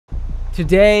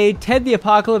Today, Ted the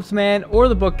Apocalypse Man, or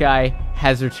the Book Guy,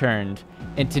 has returned.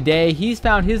 And today, he's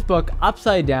found his book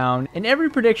upside down, and every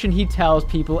prediction he tells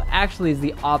people actually is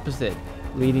the opposite,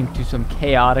 leading to some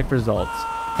chaotic results.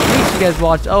 Make sure you guys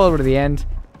watch all over to the end,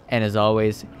 and as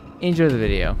always, enjoy the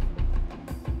video.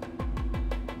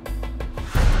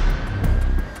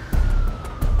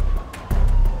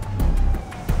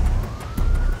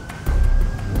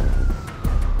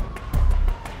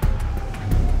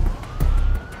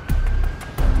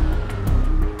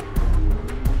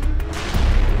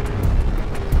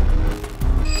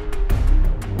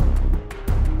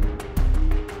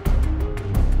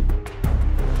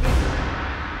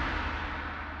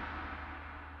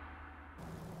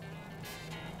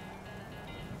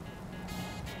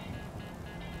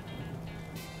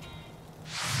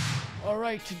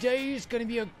 Alright, today is gonna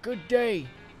be a good day.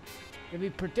 Gonna be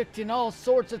predicting all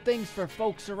sorts of things for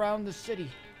folks around the city.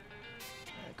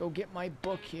 Gotta go get my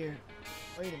book here.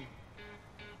 Wait a minute.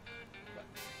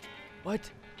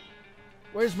 What?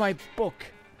 Where's my book?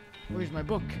 Where's my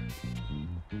book?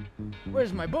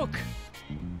 Where's my book?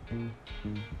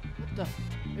 What the?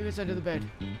 Maybe it's under the bed.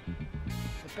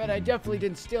 The bed I definitely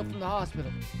didn't steal from the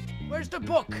hospital. Where's the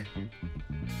book?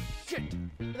 Shit!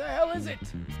 Where the hell is it?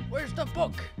 Where's the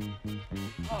book?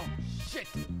 Oh, shit.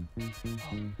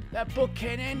 Oh, that book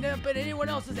can't end up in anyone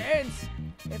else's hands.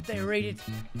 If they read it,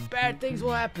 bad things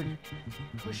will happen.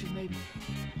 Push it, maybe.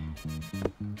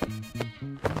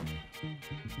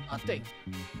 Nothing.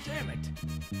 Damn it.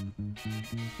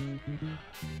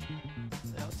 What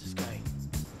the hell's this guy?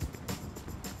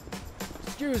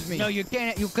 Excuse me. No, you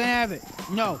can't have it.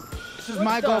 No. This is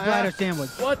my What the gallbladder heck? sandwich.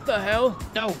 What the hell?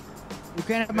 No. You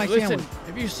can't have my Listen, sandwich.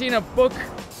 have you seen a book?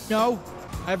 No.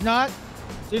 I have not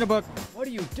seen a book. What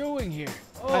are you doing here?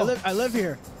 Oh. I live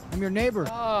here. I'm your neighbor.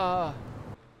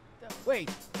 Wait,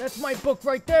 that's my book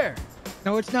right there.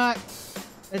 No, it's not.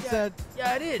 It's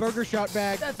Yeah, it is. burger shot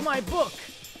bag. That's my book.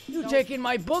 You taking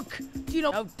my book? Do you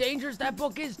know how dangerous that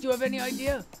book is? Do you have any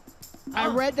idea? I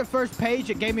read the first page.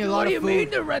 It gave me a lot What do of you food.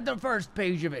 mean you read the first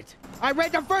page of it? I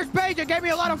read the first page. It gave me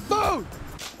a lot of food.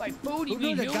 Like food? You Who knew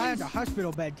mean the guy on humans? the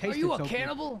hospital bed tasted Are you a so good?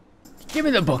 cannibal? Give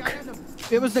me the book.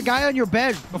 It was the guy on your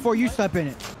bed before you slept in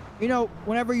it. You know,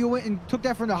 whenever you went and took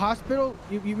that from the hospital,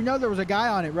 you know there was a guy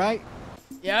on it, right?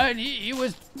 Yeah, and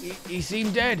he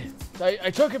seemed dead. So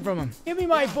I took it from him. Give me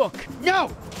my book. No.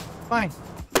 Fine.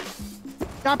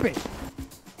 Stop it.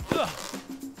 Ugh.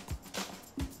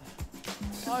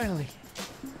 Finally,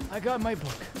 I got my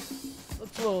book.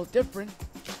 Looks a little different.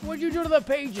 What'd you do to the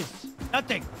pages?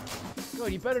 Nothing.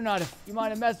 Good, you better not have. You might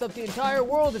have messed up the entire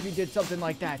world if you did something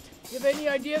like that. You have any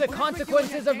idea the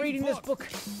consequences of reading this book?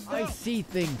 I see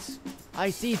things. I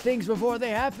see things before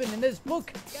they happen, and this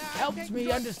book helps me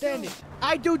understand it.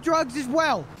 I do drugs as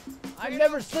well. I'm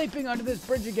never sleeping under this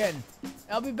bridge again.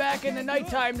 I'll be back in the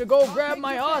nighttime to go grab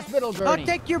my hospital gurney. I'll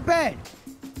take your bed.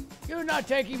 You're not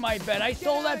taking my bed. I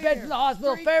stole that bed from the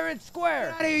hospital fair and square.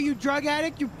 Get out of here, you drug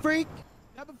addict, you freak.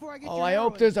 Not before I get Oh, your I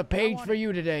hope heroin. there's a I page want for it.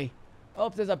 you today. I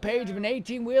hope there's a page of an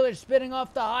 18-wheeler spinning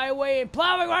off the highway and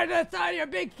plowing right to the side of your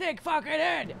big, thick fucking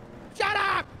head. Shut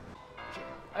up!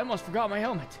 I almost forgot my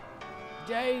helmet.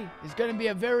 Today is going to be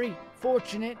a very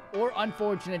fortunate or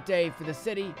unfortunate day for the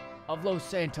city of Los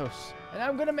Santos. And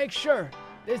I'm going to make sure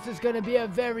this is going to be a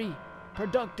very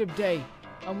productive day.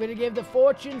 I'm going to give the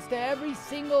fortunes to every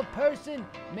single person,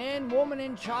 man, woman,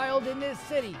 and child in this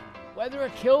city. Whether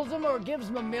it kills them or gives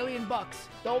them $1 million,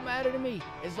 don't matter to me.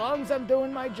 As long as I'm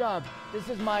doing my job. This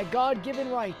is my God-given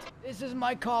right. This is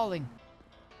my calling.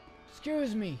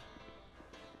 Excuse me.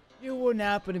 You wouldn't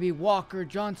happen to be Walker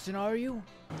Johnson, are you?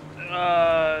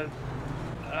 I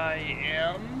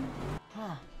am?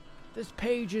 Huh. This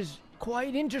page is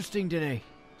quite interesting today.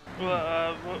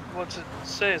 What's it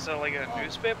say? Is that like a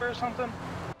newspaper or something?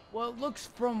 Well, it looks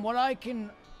from what I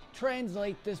can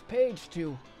translate this page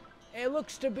to, it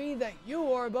looks to be that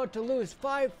you are about to lose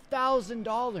 $5,000.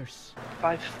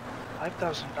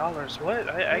 $5,000? What?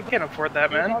 I can't afford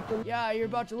that, man. Yeah, you're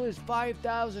about to lose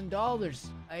 $5,000.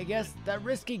 I guess that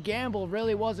risky gamble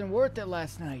really wasn't worth it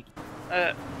last night.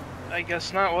 I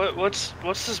guess not. What's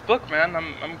this book, man?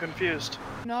 I'm confused.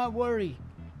 Not worry.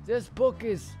 This book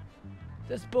is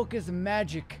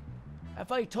magic.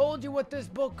 If I told you what this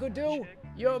book could do,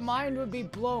 your mind would be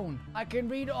blown. I can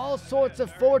read all sorts of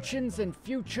fortunes and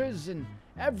futures and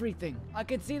everything. I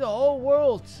can see the whole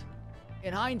world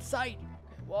in hindsight.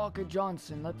 Walker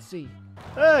Johnson, let's see.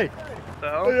 Hey! The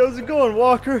hell? Hey, how's it going,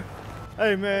 Walker?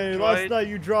 Hey, man, last Dwight. night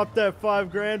you dropped that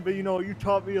 $5 grand, but you know, you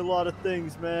taught me a lot of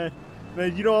things, man.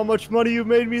 Man, you know how much money you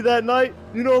made me that night?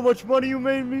 You know how much money you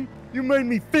made me? You made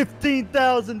me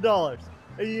 $15,000.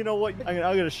 Hey, you know what? I'm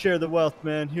gonna share the wealth,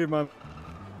 man. Here, my.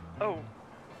 Oh.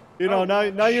 You know, now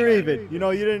you're even. You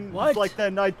know, you didn't. What? It's like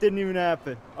that night didn't even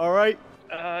happen. All right.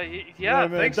 Yeah,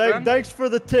 man. thanks, man. Thanks for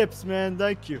the tips, man.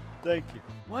 Thank you. Thank you.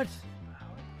 What?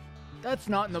 That's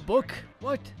not in the book.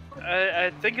 What?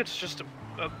 I think it's just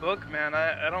a book, man.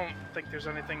 I don't think there's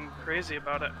anything crazy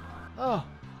about it. Oh,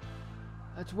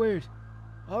 that's weird.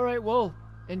 All right, well,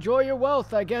 enjoy your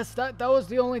wealth. I guess that was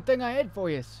the only thing I had for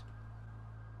you.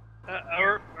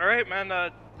 All right, man.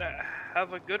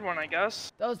 Have a good one, I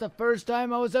guess. That was the first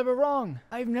time I was ever wrong.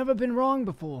 I've never been wrong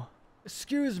before.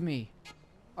 Excuse me.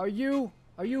 Are you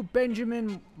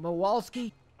Benjamin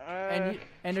Mowalski?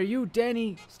 And are you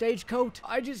Danny Stagecoat?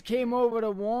 I just came over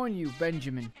to warn you,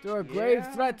 Benjamin. There are grave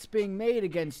threats being made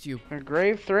against you. Are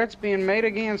grave threats being made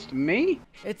against me?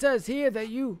 It says here that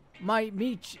you might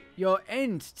meet your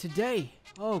end today.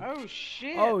 Oh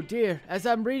shit. Oh dear. As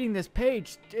I'm reading this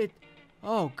page,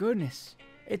 oh goodness.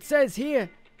 It says here,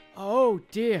 oh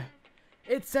dear.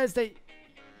 It says that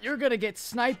you're gonna get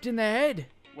sniped in the head.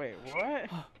 Wait, what?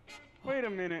 Wait a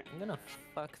minute. I'm gonna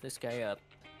fuck this guy up.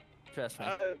 Trust me.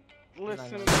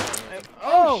 Listen.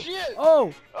 Oh shit!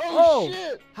 Oh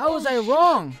Shit! How was I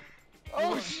wrong?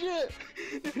 Oh shit!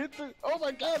 It hit the. Oh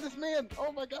my god, this man!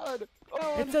 Oh my god!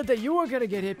 Oh. It said that you were gonna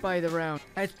get hit by the round.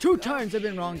 That's 2 times I've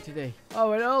been wrong today.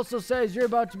 Oh, it also says you're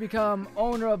about to become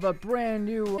owner of a brand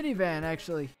new minivan,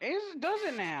 actually. Does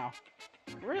it now?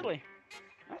 Really?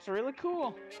 That's really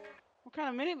cool. What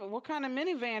kind of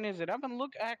minivan is it? I've been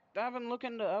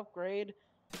looking to upgrade.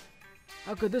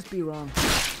 How could this be wrong?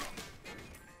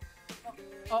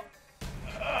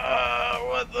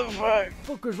 What the fuck?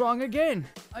 Book was wrong again.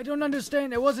 I don't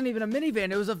understand. It wasn't even a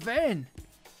minivan. It was a van.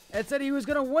 It said he was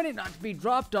gonna win it, not to be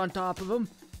dropped on top of him.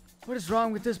 What is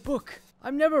wrong with this book?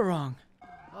 I'm never wrong.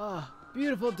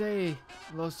 Beautiful day,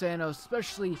 Los Santos,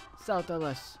 especially South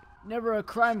LS. Never a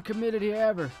crime committed here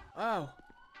ever. Wow.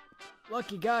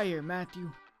 Lucky guy here,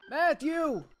 Matthew.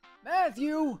 Matthew!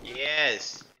 Matthew!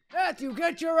 Yes. Matthew,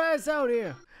 get your ass out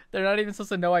here! They're not even supposed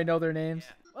to know I know their names.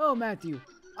 Oh, Matthew,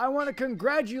 I want to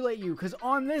congratulate you, because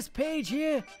on this page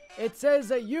here, it says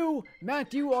that you,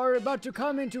 Matthew, are about to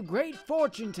come into great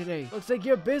fortune today. Looks like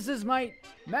your business might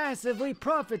massively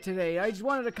profit today. I just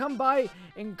wanted to come by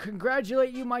and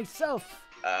congratulate you myself.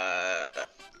 Where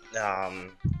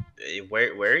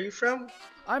are you from?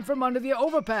 I'm from under the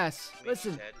overpass.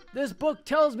 Listen, this book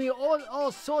tells me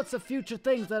all sorts of future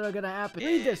things that are gonna happen.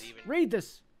 Read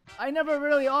this. I never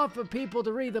really offer people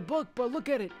to read the book, but look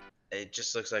at it. It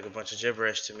just looks like a bunch of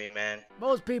gibberish to me, man.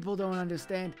 Most people don't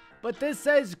understand, but this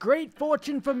says great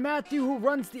fortune for Matthew, who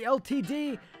runs the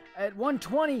LTD at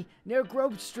 120 near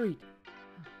Grove Street.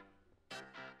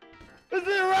 Is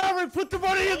it robbery? Put the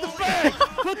money in the bag!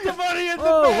 Put the money in the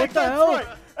Oh, bag! what the That's hell? right!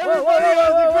 Everybody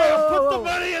on the ground! Put the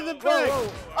money in the bag!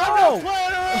 I'm not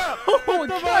playing around! Put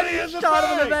the money in the Shot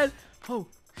him in the bag! bed. Oh,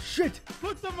 shit.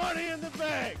 Put the money in the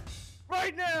bag!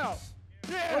 Right now!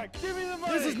 Yeah, give me the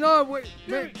money! This is not what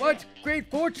great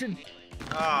fortune.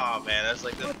 Oh man, that's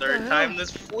like the What the third hell? time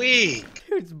this week.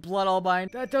 Dude's blood all behind.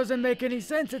 That doesn't make any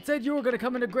sense. It said you were gonna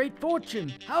come into great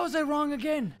fortune. How was I wrong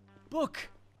again? Book.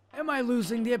 Am I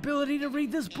losing the ability to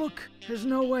read this book? There's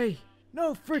no way.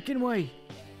 No freaking way.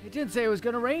 It didn't say it was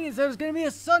gonna rain. It said it was gonna be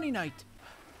a sunny night.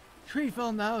 Tree fell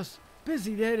in the house.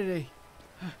 Busy day today.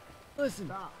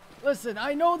 Listen,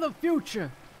 I know the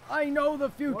future. I know the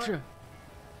future.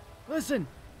 Listen,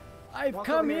 I've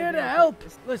come here to help.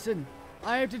 Listen,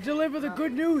 I have to deliver the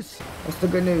good news. What's the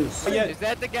good news? Is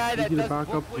that the guy that does back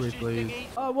book up, pushes please.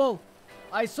 thingy? Well,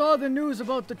 I saw the news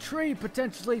about the tree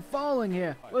potentially falling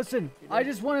here. Listen, I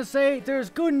just want to say there's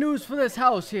good news for this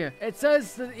house here. It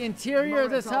says the interior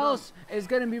of this house is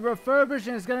going to be refurbished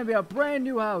and it's going to be a brand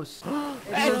new house.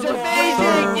 That's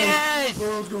amazing! Yes!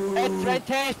 That's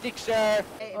fantastic, sir.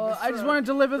 I just want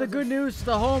to deliver the good news to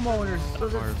the homeowners.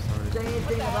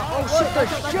 Oh, shit, the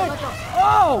shit!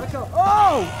 Oh!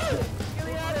 Oh!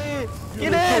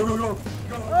 Get in!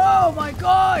 Oh, my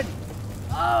God!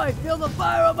 Oh, I feel the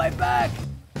fire on my back!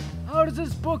 How does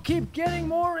this book keep getting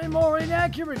more and more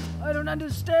inaccurate? I don't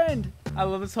understand. I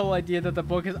love this whole idea that the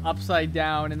book is upside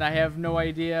down and I have no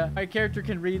idea. My character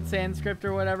can read Sanskrit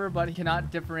or whatever, but he cannot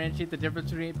differentiate the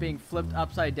difference between it being flipped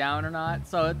upside down or not.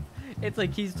 So it's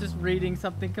like he's just reading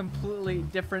something completely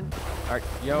different.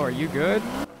 Yo, are you good?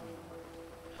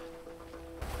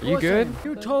 Are you good?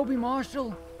 You Toby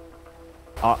Marshall?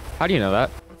 How do you know that?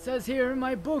 It says here in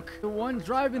my book, the one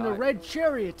driving the red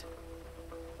chariot.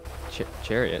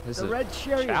 Chariot? This The is red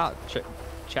chariot.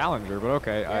 Challenger, but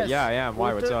okay. Yes, Yeah, I am.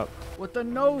 Why? with What's the- up? With the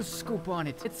nose scoop on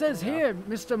it. It says here,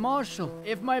 Mr. Marshall,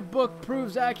 if my book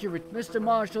proves accurate, Mr.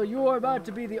 Marshall, you are about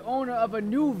to be the owner of a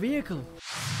new vehicle.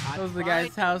 was the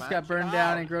guy's house got burned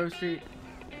down in Grove Street.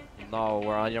 No,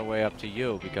 we're on your way up to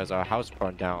you because our house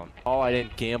burned down. Oh, I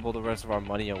didn't gamble the rest of our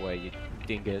money away, you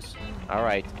dingus.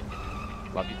 Alright.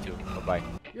 Love you too. Bye-bye.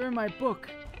 You're in my book.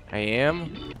 I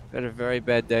am? Had a very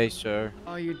bad day, sir.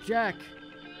 Oh, you Jack.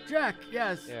 Jack,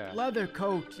 yes. Yeah. Leather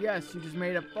coat, yes. You just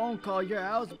made a phone call. Your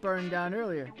house burned down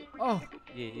earlier. Oh.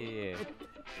 Yeah.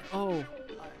 Oh,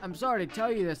 I'm sorry to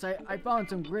tell you this. I found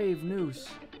some grave news.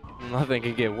 Nothing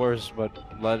can get worse, but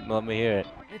let me hear it.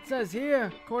 It says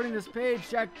here, according to this page,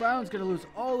 Jack Brown's gonna lose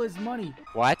all his money.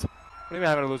 What? What do you mean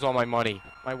I'm gonna lose all my money?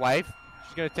 My wife?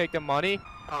 She's gonna take the money?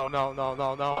 Oh, no.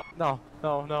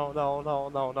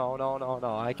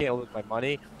 I can't lose my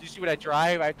money. Do you see what I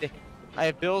drive? I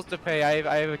have bills to pay. I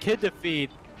have a kid to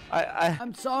feed.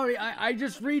 I'm sorry. I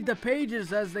just read the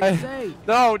pages as they say.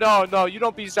 No. You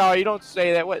don't be sorry. You don't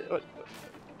say that. What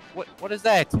is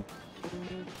that?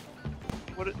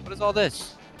 What is all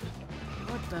this?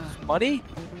 What the? Money?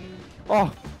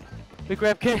 Oh, big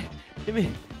grab kid. Give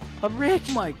me. I'm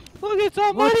rich. Mike. Look, it's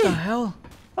all money. What the hell?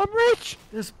 I'm rich.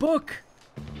 This book.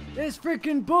 This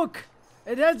freaking book.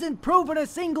 It hasn't proven a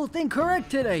single thing correct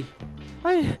today.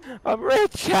 I'm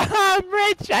rich. I'm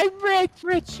rich.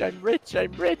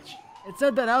 It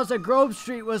said that house at Grove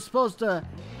Street was supposed to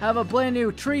have a brand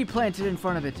new tree planted in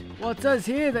front of it. Well, it says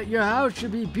here that your house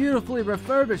should be beautifully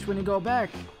refurbished when you go back.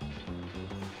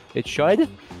 It should? Yeah,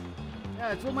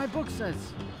 that's what my book says.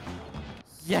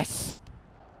 Yes.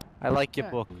 I like your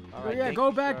book. All right, yeah,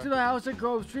 go back to the house at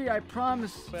Grove Street. I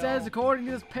promise. It says according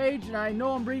to this page, and I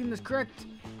know I'm reading this correct.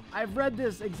 I've read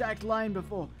this exact line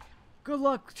before. Good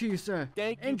luck to you, sir.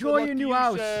 Thank you. Enjoy your new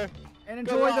house. Sir. And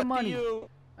enjoy the money.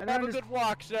 And have a good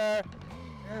walk, sir.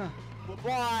 Yeah.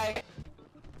 Goodbye.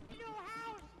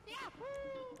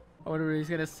 I wonder what he's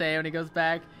gonna say when he goes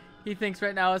back. He thinks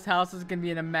right now his house is gonna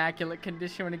be in immaculate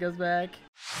condition when he goes back.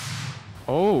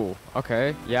 Oh,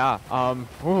 okay. Yeah.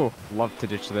 Ooh, love to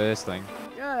ditch this thing.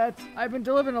 Yeah, I've been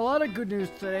delivering a lot of good news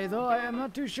today, though. I'm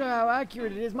not too sure how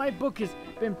accurate it is. My book has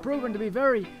been proven to be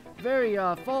very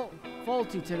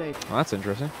faulty today. Well, that's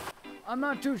interesting. I'm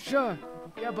not too sure.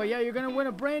 Yeah, but yeah, you're gonna win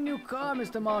a brand new car,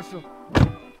 Mr. Marshall.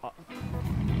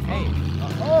 Hey.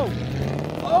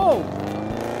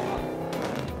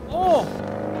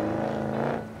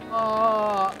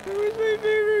 It was my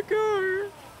favorite car.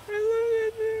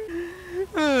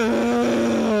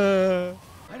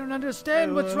 I don't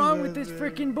understand what's wrong with this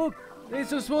freaking book.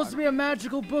 This is supposed to be a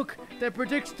magical book that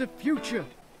predicts the future.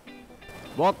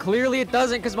 Well, clearly it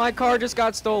doesn't, because my car just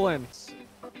got stolen.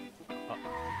 Well,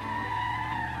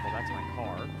 that's my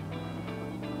car.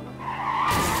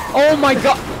 Oh my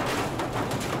god!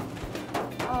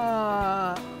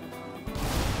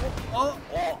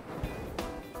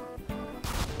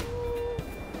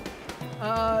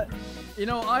 You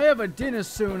know, I have a dinner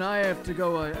soon. I have to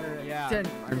go attend.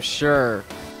 I'm sure.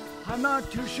 I'm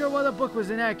not too sure why the book was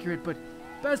inaccurate, but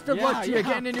best of luck to you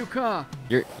getting a new car.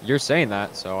 You're saying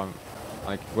that, so I'm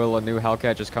like, will a new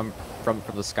Hellcat just come from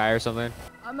the sky or something?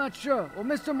 I'm not sure. Well,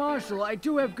 Mr. Marshall, I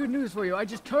do have good news for you. I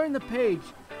just turned the page,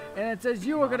 and it says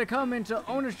you are going to come into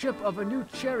ownership of a new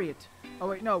chariot. Oh,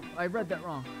 wait, no, I read that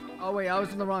wrong. Oh, wait, I was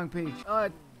on the wrong page.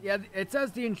 Yeah, it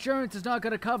says the insurance is not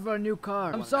going to cover a new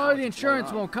car. I'm sorry the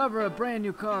insurance won't cover a brand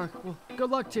new car. Well, good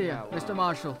luck to you, Mr.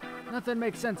 Marshall. Nothing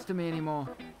makes sense to me anymore.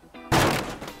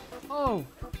 Oh.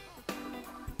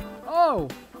 Oh.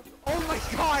 Oh my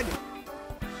god!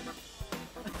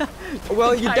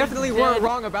 Well, you definitely weren't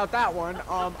wrong about that one.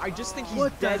 I just think he's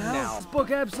dead now. This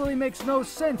book absolutely makes no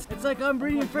sense. It's like I'm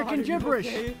reading freaking gibberish.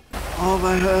 Okay? Oh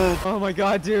my head. Oh my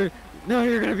god, dude. No,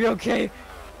 you're gonna be okay.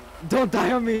 Don't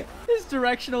die on me. His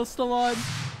directional still on.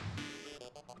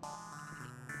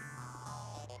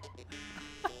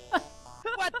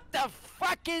 What the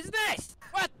fuck is this?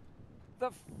 What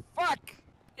the fuck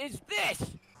is this?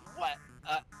 What?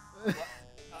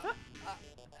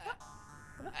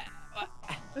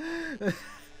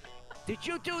 Did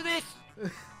you do this?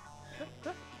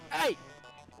 Hey!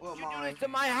 What, Did you do mine? this to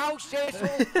my house,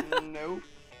 asshole? Nope.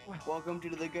 Welcome to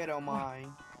the ghetto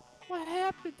mine. What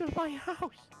happened to my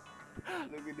house?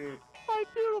 Look at it. My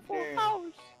beautiful There.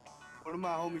 house. One of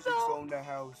my homies just owned the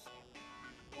house.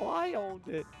 Well, I owned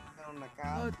it. On the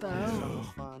couch. What the hell? That was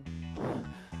fun.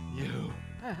 You.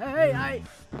 Hey,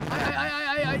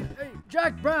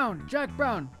 Jack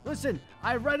Brown, listen,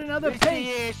 I read another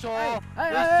page. Asshole.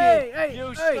 Hey,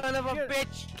 you hey, son of a get-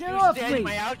 bitch. get you off said me.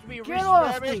 my house be Get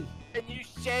off refurbished, me. and you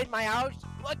said my house.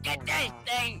 Look at this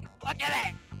thing. Look at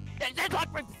it. Does this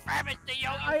look refurbished to you?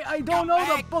 I don't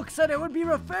know, the book said it would be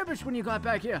refurbished when you got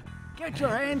back here. Get your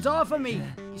hands off of me,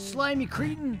 you slimy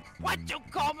cretin. What you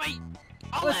call me?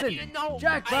 I'll have Listen, you know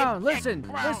Jack I am Brown, Jack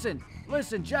Brown.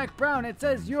 Listen, Jack Brown, it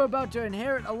says you're about to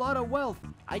inherit a lot of wealth.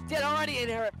 I did already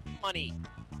inherit money.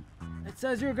 It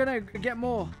says you're gonna get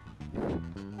more.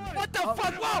 What the fuck?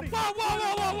 Whoa, whoa,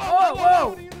 whoa, whoa, whoa, whoa, Whoa,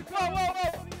 whoa! whoa, whoa,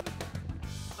 whoa.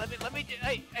 Let me,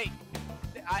 hey.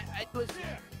 I was,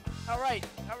 all right.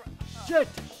 Shit!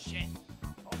 Shit.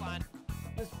 Hold on.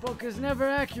 This book is never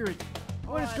accurate.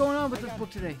 What is going on with this book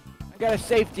today? I got a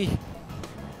safety.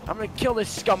 I'm gonna kill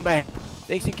this scumbag.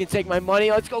 Thinks he can take my money.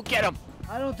 Let's go get him.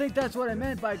 I don't think that's what I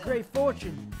meant by great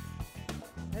fortune.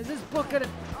 Is this book gonna...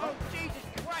 Oh, Jesus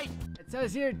Christ. It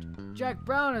says here, Jack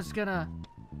Brown is gonna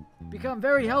become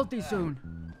very healthy soon.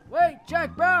 Wait,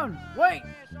 Jack Brown! Wait!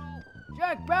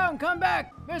 Jack Brown, come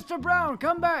back! Mr. Brown,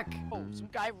 come back! Oh, some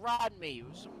guy robbed me. It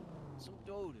was some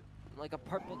dude in like a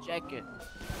purple jacket.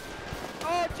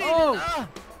 Oh, Jesus! Oh!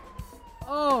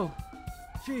 Oh,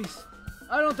 jeez.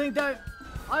 I don't think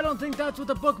that's what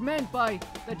the book meant by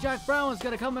that Jack Brown is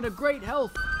gonna come into great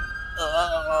health.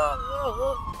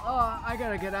 Oh, I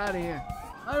gotta get out of here.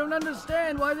 I don't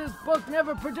understand why this book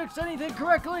never predicts anything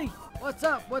correctly. What's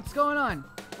up? What's going on?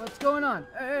 What's going on?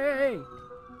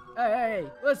 Hey,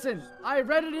 listen, I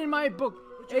read it in my book.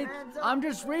 I'm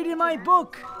just reading my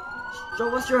book.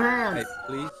 So what's your hands? Hey,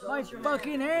 please. My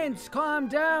fucking hands. Calm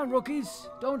down, rookies.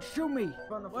 Don't shoot me.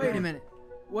 Wait a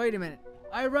minute.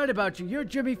 I read about you. You're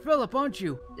Jimmy Phillip, aren't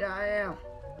you? Yeah, I am.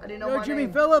 I didn't know You're my Jimmy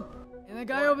name. Phillip. And the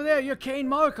guy over there, you're Kane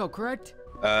Marco, correct?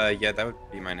 Yeah, that would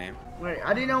be my name. Wait,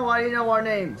 I didn't know our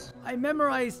names. I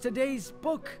memorized today's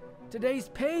book, today's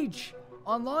page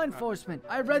on law enforcement.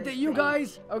 I read that you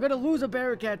guys are gonna lose a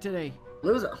Bearcat today.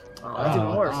 Loser. Oh, that's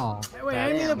even worse. Hey, wait,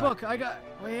 hand me the book.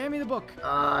 Hand me the book.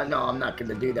 No, I'm not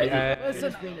gonna do that.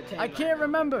 Listen, I can't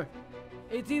remember.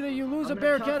 It's either you lose a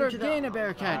Bearcat or gain a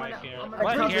Bearcat.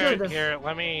 Here,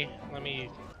 let me.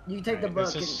 You take the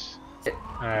book.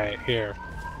 Alright, here.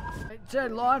 It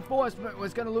said law enforcement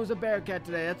was gonna lose a Bearcat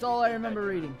today. That's all I remember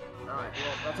reading. Alright,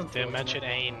 well, that's Didn't mention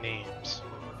any names.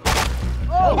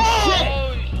 Oh,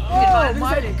 oh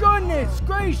my goodness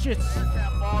gracious!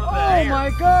 Oh my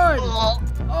god!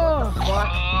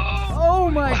 Oh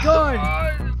my god!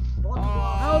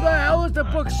 How the hell is the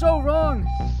book so wrong?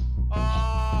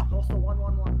 Also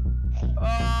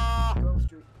 111. Grove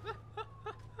Street.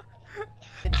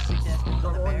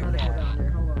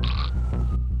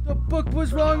 The book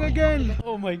was wrong again!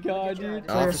 Oh my god, dude.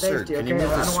 Officer, can you move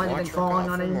the SWAT truck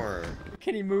off him, or...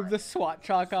 Can he move the SWAT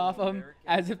truck off him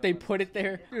as if they put it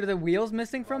there? Dude, are the wheels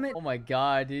missing from it? Oh my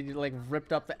god, dude, you like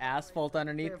ripped up the asphalt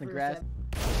underneath the grass.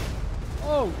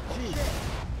 Oh, jeez.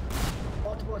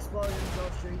 Multiple explosions,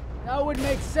 Grove Street. That would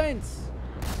make sense.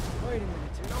 Wait a minute.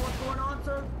 You know what's going on,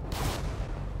 sir?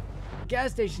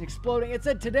 Gas station exploding. It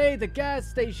said today the gas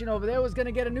station over there was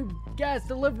gonna get a new gas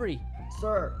delivery.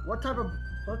 Sir, what type of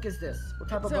book is this? What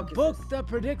type of book is this? It's a book that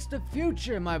predicts the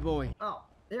future, my boy. Oh,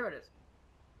 there it is.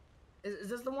 Is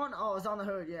this the one? Oh, it's on the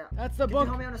hood, yeah. That's the Can book. you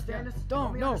help me understand this?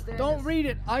 Don't read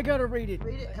it. I gotta read it.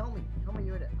 Read it. Help me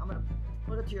read it. I'm gonna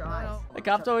put it to your eyes. The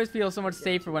cops always feel so much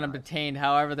safer when I'm detained.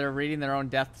 However, they're reading their own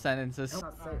death sentences.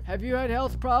 Have you had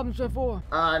health problems before?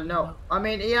 No. I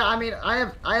mean, I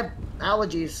have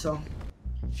allergies, so.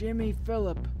 Jimmy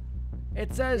Phillip.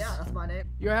 It says. Yeah, that's my name.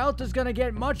 Your health is gonna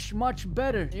get much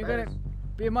better. You're gonna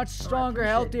be a much stronger,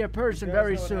 healthier person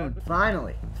very soon.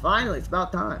 Finally, it's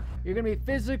about time. You're gonna be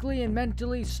physically and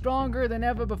mentally stronger than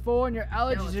ever before, and your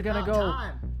allergies are gonna go.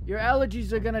 Your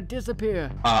allergies are gonna disappear.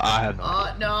 I have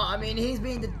no, I mean, he's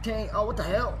being detained. Oh, what the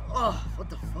hell? Oh, what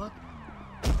the fuck?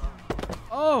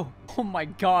 Oh my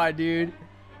god, dude.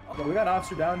 So we got an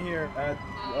officer down here at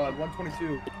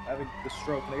 122 having the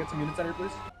stroke. Can I get some units out here,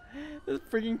 please? Those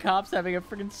freaking cops having a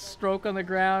freaking stroke on the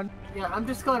ground. Yeah, I'm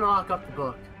just gonna lock up the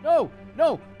book. No,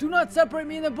 do not separate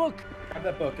me in the book. Grab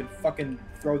that book and fucking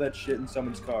throw that shit in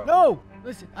someone's car. No!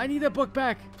 Listen, I need that book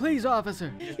back. Please,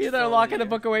 officer. Either locking the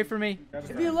book away from me.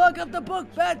 If you lock up the book,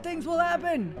 bad things will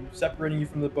happen. I'm separating you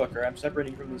from the book, or I'm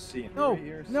separating you from the scene. No,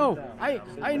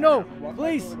 I know.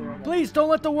 Please don't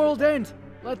let the world end.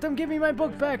 Let them give me my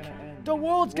book back. The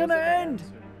world's gonna end.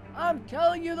 I'm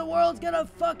telling you, the world's gonna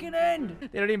fucking end.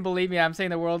 They don't even believe me. I'm saying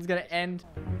the world's gonna end.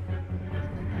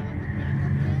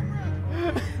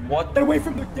 What? Get away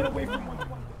from one.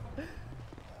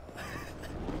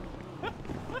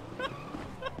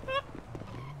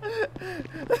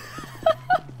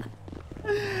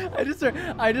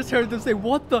 I just heard them say,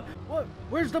 "What the? What?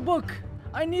 Where's the book?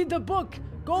 I need the book.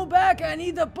 Go back. I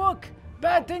need the book.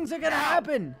 Bad things are gonna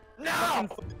happen." No!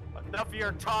 Enough of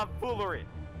your tomfoolery.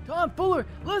 Tomfoolery.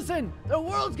 Listen, the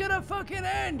world's gonna fucking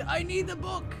end. I need the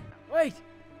book. Wait.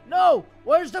 No.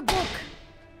 Where's the book?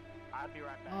 I'll be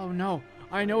right back. Oh no.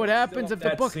 I know what happens if the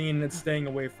that book... scene that's staying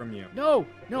away from you. No,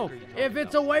 no. If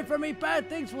it's away from me, bad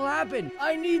things will happen.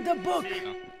 I need the book.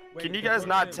 Can you guys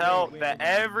not tell that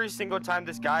every single time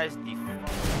this guy is the...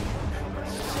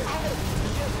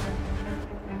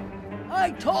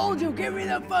 I told you, give me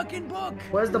the fucking book.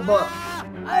 Where's the book?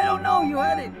 I don't know, you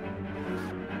had it.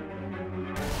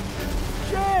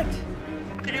 Shit.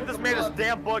 Get this man his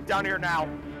damn book down here now.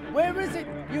 Where is it?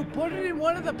 You put it in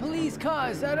one of the police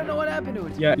cars. I don't know what happened to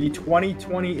it. Yeah, the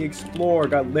 2020 Explorer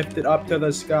got lifted up to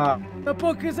the sky. The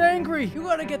book is angry. You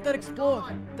gotta get that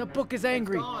Explorer. The book is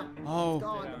angry.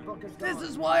 Oh. This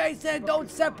is why I said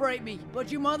don't separate me. But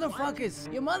you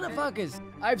motherfuckers.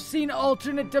 I've seen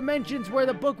alternate dimensions where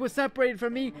the book was separated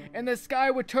from me and the sky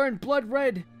would turn blood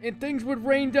red and things would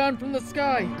rain down from the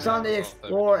sky. It's on the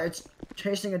Explorer. It's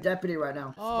chasing a deputy right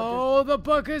now. Oh, the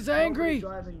book is angry.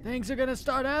 Things are gonna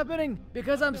start happening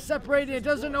because I'm separated. It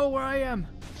doesn't know where I am.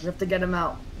 We have to get him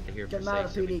out. Get him out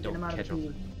of the PD. Get him out of the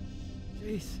PD.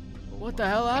 Jeez, what the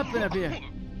hell happened up here?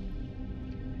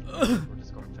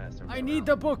 I need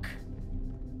the book.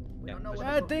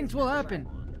 Bad things will happen.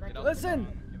 Listen,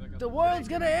 the world's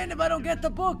gonna end if I don't get the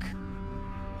book.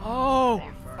 Oh.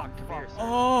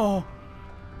 Oh.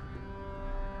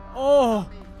 Oh.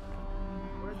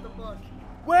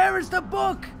 Where is the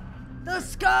book? The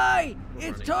sky!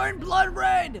 It's turned blood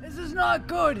red! This is not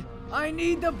good! I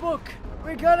need the book!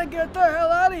 We gotta get the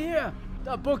hell out of here!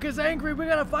 The book is angry, we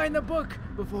gotta find the book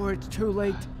before it's too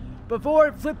late. Before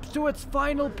it flips to its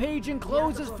final page and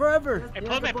closes forever. Hey,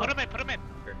 put him in, put him in, put him in.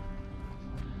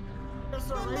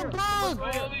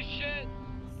 Holy shit!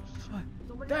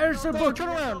 There's the book! Turn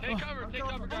around! Take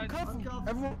cover, guys.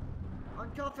 Everyone,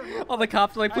 uncuff him. All the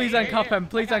cops are like, please uncuff him,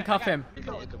 please uncuff him.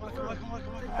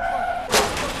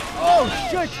 Oh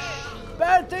shit!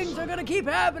 Bad things are gonna keep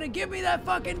happening. Give me that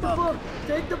fucking book.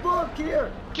 Take the book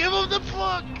here. Give him the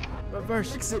book.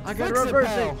 Reverse it. I gotta reverse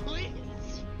it.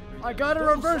 I gotta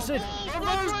reverse it.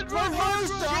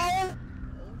 Reverse.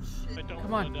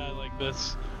 Come on. Die like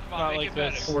this. Not like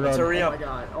this. Let's hurry up.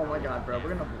 Oh my god, bro.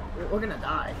 We're gonna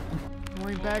die.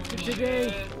 Going back to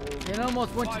today. It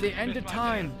almost went to the end of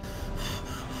time.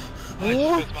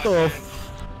 What the?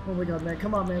 Oh my god, man.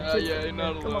 Come on, man. Yeah, you're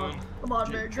not alone. Come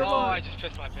on, man. Come Oh, on. I just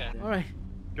pissed my pants. Alright.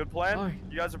 Good plan? Alright.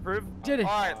 You guys approve? Did it.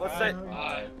 Alright, let's say...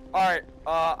 Alright,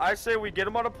 I say we get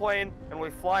him on a plane and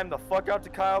we fly him the fuck out to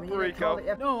Kyle Perico.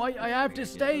 No, I have to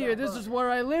stay here. This is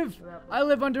where I live. I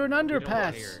live under an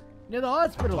underpass. Near the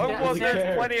hospital. Oh, well,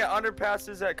 there's plenty of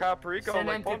underpasses at Kyle Perico.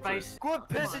 Like, quit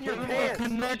pissing your pants.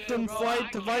 Connect and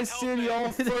flight to Vice City all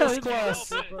first class.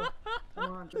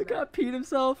 The guy peed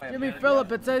himself. Jimmy Phillip,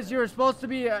 it says you're supposed to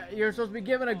be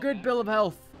given a good bill of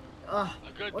health.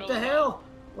 What the hell?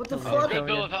 What the fuck? Good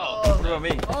bill of health. Oh. What about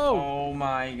me? Oh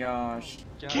my gosh.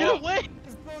 Get away!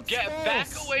 Get back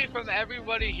away from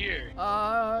everybody here. Give me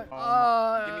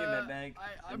a med bag.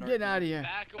 I'm getting out of here.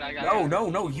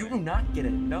 No, you do not get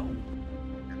it. No.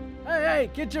 Hey,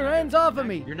 get your hands off of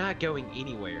me. You're not going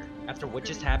anywhere. After what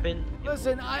just happened?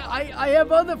 Listen, I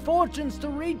have other fortunes to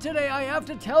read today. I have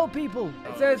to tell people.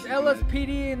 It says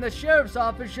LSPD and the sheriff's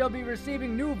office shall be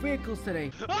receiving new vehicles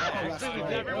today.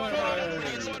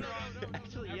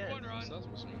 Actually, yeah.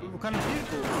 What kind of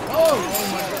vehicle? Oh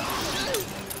my god.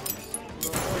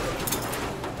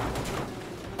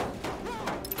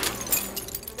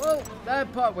 Well,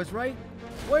 that part was right.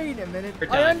 Wait a minute.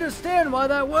 I understand why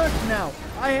that worked now.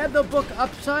 I had the book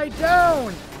upside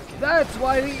down. That's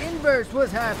why the inverse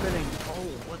was happening.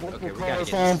 Okay, we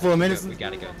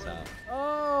gotta go inside.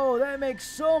 Oh, that makes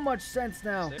so much sense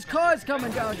now. This car's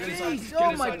coming down. Jeez,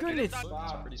 oh my goodness. It's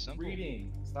pretty simple.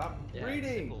 Stop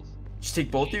reading. Just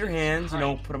take both of your hands,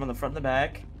 put them on the front and the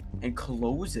back, and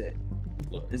close it.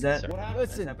 Is that?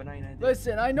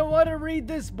 Listen, I know how to read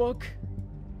this book.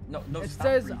 No, it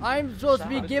says I'm supposed to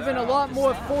be given a lot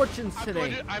more fortunes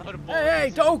today. Hey,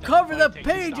 don't cover the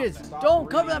pages. Don't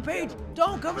cover the page.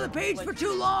 Don't cover the page for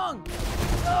too long.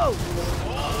 No.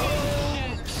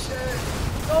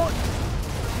 Don't.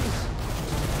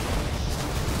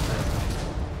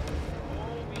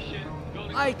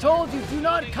 I told you, do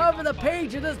not cover the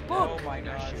page of this book. Oh my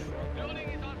gosh.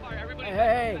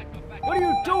 Hey, what are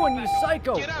you doing, you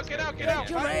psycho? Get out. Get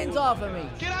your hands off of me.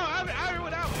 Get out,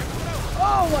 everyone out.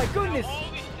 Oh my goodness.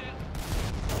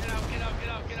 Get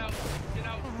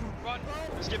out. Run.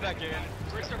 Let's get back in.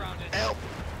 We're surrounded. Help.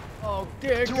 Oh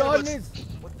dear goodness.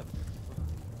 What the?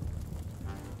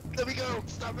 There we go.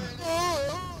 Stop it.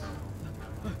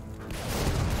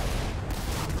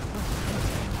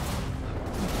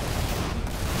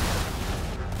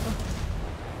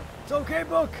 It's okay,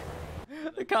 book.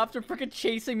 The cops are freaking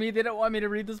chasing me. They don't want me to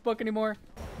read this book anymore.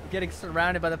 I'm getting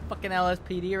surrounded by the fucking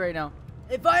LSPD right now.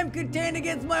 If I'm contained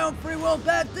against my own free will,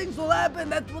 bad things will happen.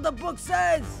 That's what the book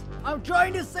says. I'm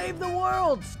trying to save the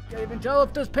world. Can't even tell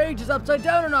if this page is upside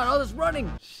down or not. All this running.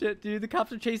 Shit, dude, the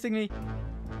cops are chasing me.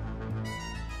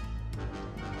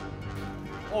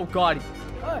 Oh God.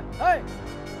 Hey!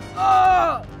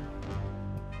 Oh!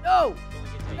 No!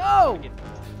 No!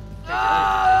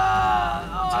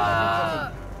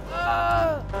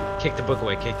 Kick the book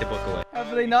away, kick the book away.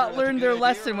 Have they not learned their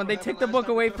lesson when they took the book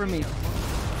away from me?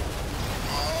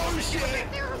 Oh shit!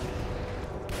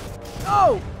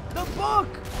 No! The book!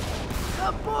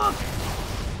 The book!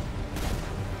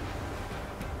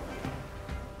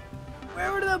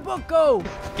 Where did the book go?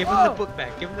 Give him the book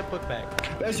back, give him the book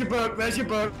back. There's your book, there's your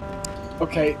book.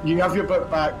 Okay, you have your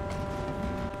book back.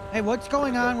 Hey, what's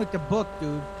going on with the book,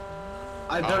 dude?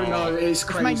 I don't know, it's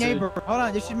crazy. It's my neighbor. Hold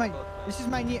on, this is my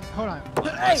hold on. Hey!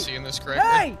 Am I seeing this correctly?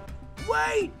 Hey!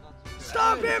 Wait!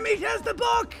 Stop him! He has the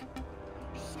book!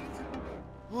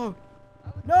 Oh.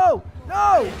 No!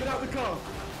 No! Get out the car!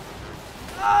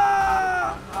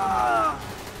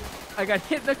 I got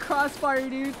hit in the crossfire,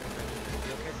 dude.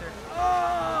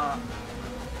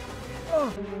 Oh,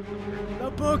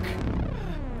 the book!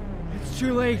 It's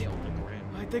too late.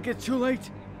 I think it's too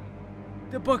late.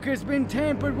 The book has been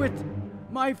tampered with.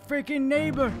 My freaking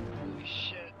neighbor. Holy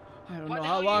shit. I don't know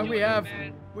how long we have.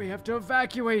 We have to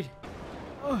evacuate.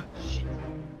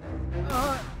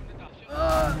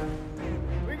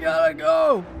 We gotta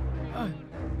go. Oh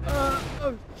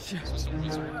shit.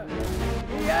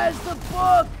 He has the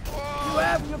book. You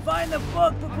have to find the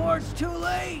book before it's too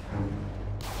late.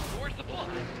 Where's the book?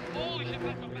 Holy shit,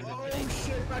 back up, back up. Oh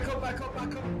shit, back up, back up,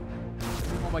 back up.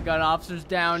 Oh my God, officer's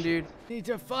down, dude. Need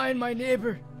to find my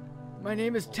neighbor. My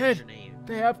name is Ted.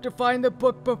 They have to find the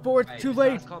book before it's too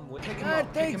late.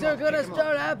 Bad things are gonna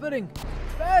start happening.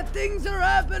 Bad things are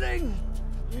happening.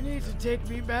 You need to take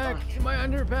me back to my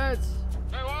underpants.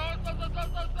 Hey, stop.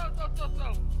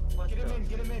 Get him in,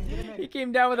 get him in, get him in. He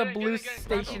came down with a blue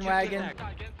station wagon.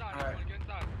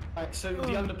 Alright, so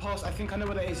the underpass, I think I know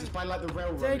where that is. It's by like the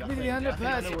railroad. Take me to the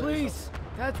underpass, please.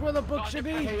 That's where the book should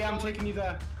be. Okay, yeah, I'm taking you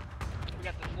there. We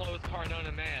got the slowest car known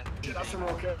to man. That's a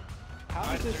rocket.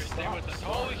 How does this stay with us?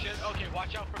 Holy shit. Okay,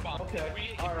 watch out for bombs. Okay, If we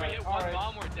hit one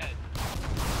bomb, we're dead.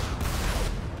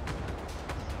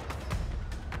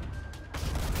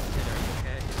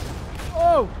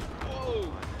 Oh!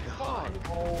 Whoa! God.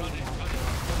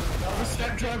 That was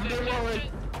step driver, don't worry.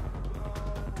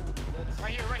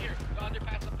 Right here. The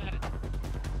underpass up ahead.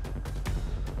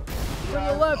 To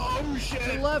the left. Oh shit. To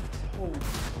the left.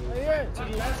 Right here. To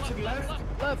the left.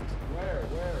 Left. Where?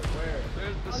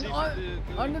 Where's the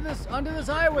Under this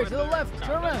highway. To the left.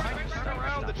 Turn around. Turn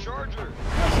around, the charger.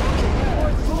 Oh,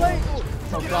 it's too late.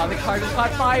 Oh God, the car just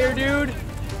caught fire, dude.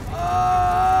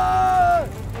 I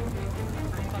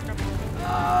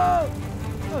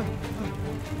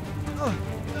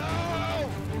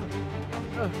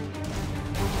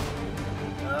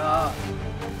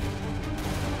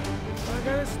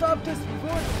gotta stop this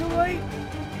before it's too late.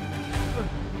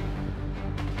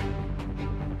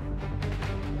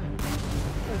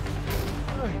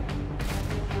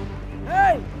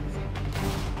 Hey!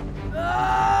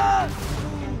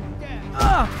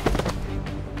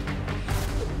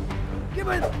 Give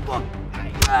me the book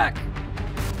back!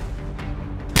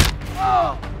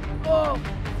 Oh!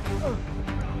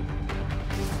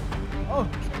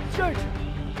 Shit!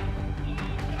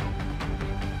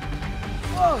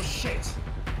 Oh shit!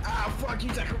 Ah, fuck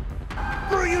you, Zachary.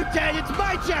 Screw you, Ted. It's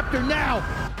my chapter now.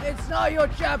 It's not your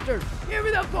chapter. Give me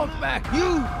the book back.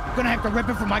 You gonna have to rip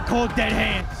it from my cold dead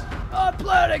hands. I'm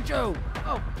planning to.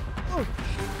 Oh.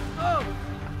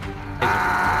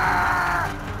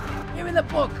 Give me the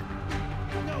book.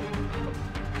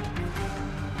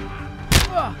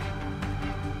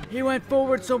 He went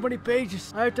forward so many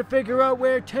pages. I have to figure out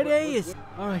where today is.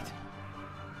 All right.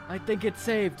 I think it's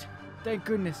saved. Thank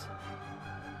goodness.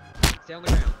 Stay on the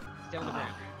ground. Stay on the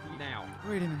ground. Now.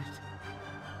 Wait a minute.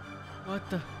 What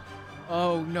the?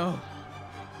 Oh no.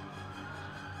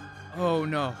 Oh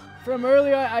no. From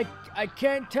earlier, I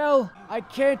can't tell. I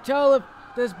can't tell if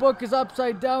this book is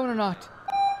upside down or not.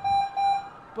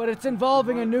 But it's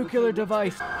involving a nuclear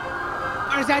device.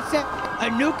 What does that say? A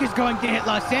nuke is going to hit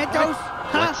Los Santos?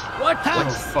 Huh? What? Huh?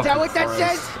 Is that what that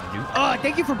says? Oh,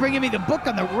 thank you for bringing me the book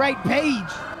on the right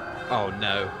page. Oh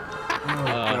no.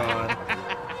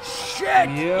 Shit!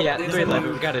 Yeah,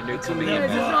 311, we got a nuke coming in.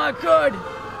 This is not good.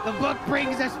 The book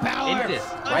brings us power. In this.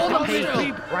 Hold Write him the page.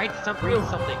 still. Read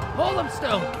something. Hold him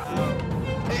still.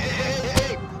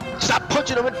 Hey! Stop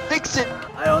punching him and fix it!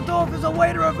 I don't know if there's a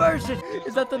way to reverse it.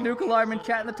 Is that the nuke alarm in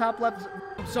chat in the top left?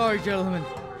 I'm sorry, gentlemen.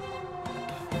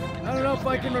 I don't know if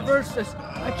I can reverse this.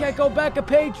 I can't go back a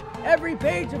page. Every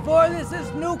page before this is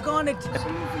nuke on it.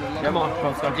 Come on,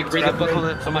 you can read the book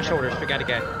on my shoulders. We gotta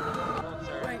go.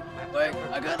 Wait,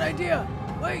 I got an idea.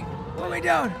 Wait, put me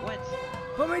down.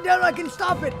 Put me down, I can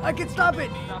stop it. I can stop it.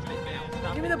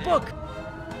 Give me the book.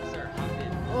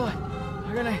 Oh,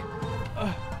 I'm gonna...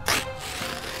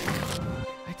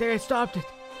 I think I stopped it.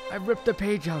 I ripped the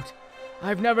page out.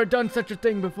 I've never done such a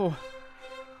thing before.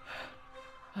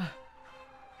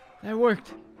 That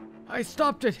worked. I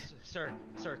stopped it. Sir,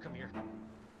 come here.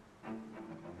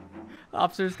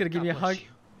 Officer's gonna give me a hug.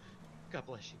 God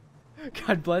bless you.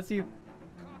 God bless you.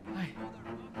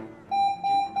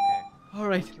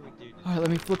 Alright. Alright, let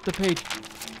me flip the page.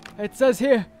 It says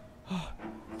here. Oh,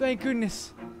 thank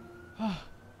goodness. Oh,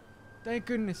 thank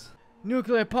goodness.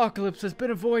 Nuclear apocalypse has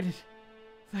been avoided.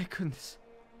 Thank goodness.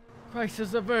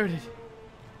 Crisis averted.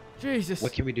 Jesus.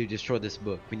 What can we do to destroy this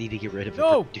book? We need to get rid of it.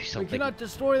 No, Do something. we cannot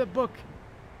destroy the book.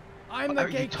 I'm the What are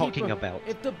you gatekeeper. talking about?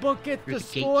 If the book gets You're the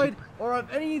destroyed, gatekeeper. or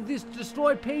if any of these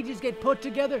destroyed pages get put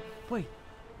together, wait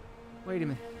a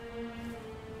minute.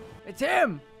 It's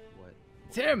him. What?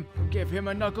 It's him. Give him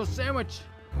a knuckle sandwich.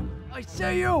 I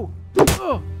see you.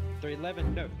 Oh.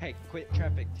 311. No. Hey, quit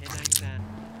traffic.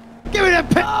 1099. Give me that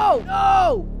pen! No!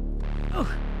 No!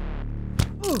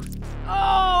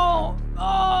 Oh!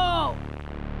 Oh!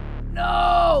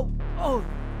 No! Oh!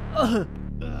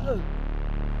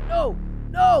 No!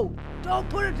 No! Don't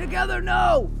put it together!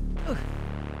 No!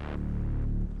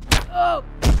 Oh!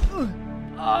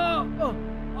 Oh!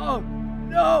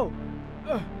 No!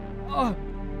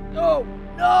 No!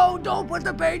 No! Don't put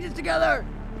the pages together!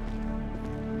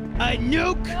 A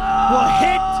nuke will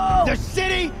hit the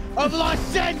city of Los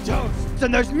Santos,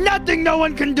 and there's nothing no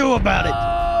one can do about it.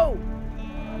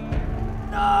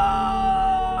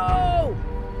 No!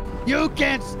 You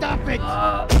can't stop it.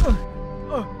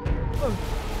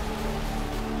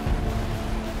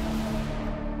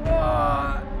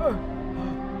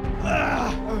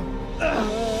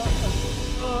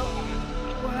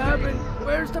 What happened?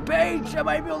 Where's the page? I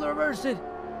might be able to reverse it.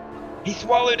 He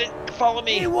swallowed it. Follow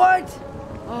me. He what?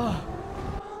 Oh.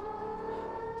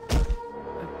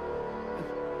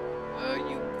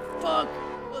 You fuck.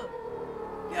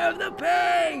 Give the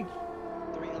page.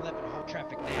 311. Hold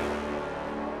traffic now.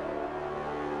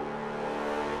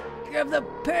 Give the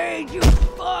page, you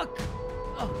fuck.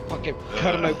 Fucking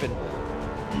cut him open.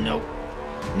 Nope.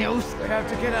 No. We have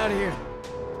to get out of here.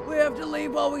 We have to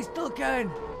leave while we still can.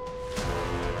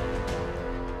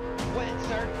 What,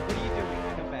 sir? What are you doing?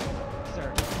 Come back.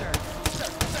 Sir,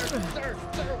 what the...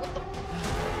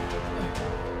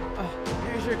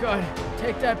 Here's your gun.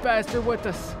 Take that bastard with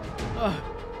us.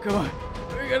 Come on.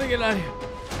 We're gonna get out of here.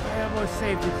 I almost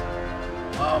saved it.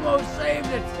 Almost saved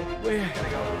it. We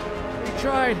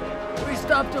tried. We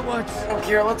stopped it once.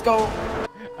 Okay, let's go.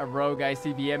 A rogue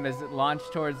ICBM is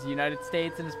launched towards the United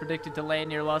States and is predicted to land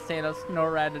near Los Santos.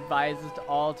 NORAD advises to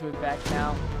all to evac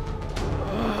now.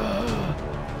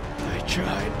 I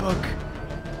tried, Book.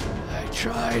 I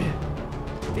tried.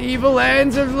 The evil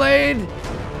hands have laid.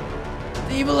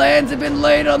 The evil hands have been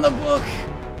laid on the book.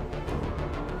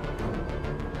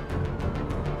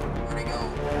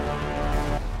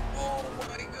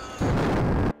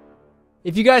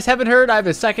 If you guys haven't heard, I have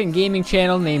a second gaming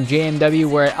channel named JMW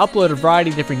where I upload a variety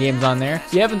of different games on there.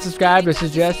 If you haven't subscribed, I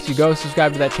suggest you go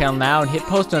subscribe to that channel now and hit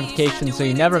post notifications so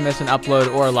you never miss an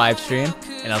upload or a live stream.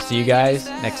 And I'll see you guys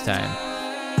next time.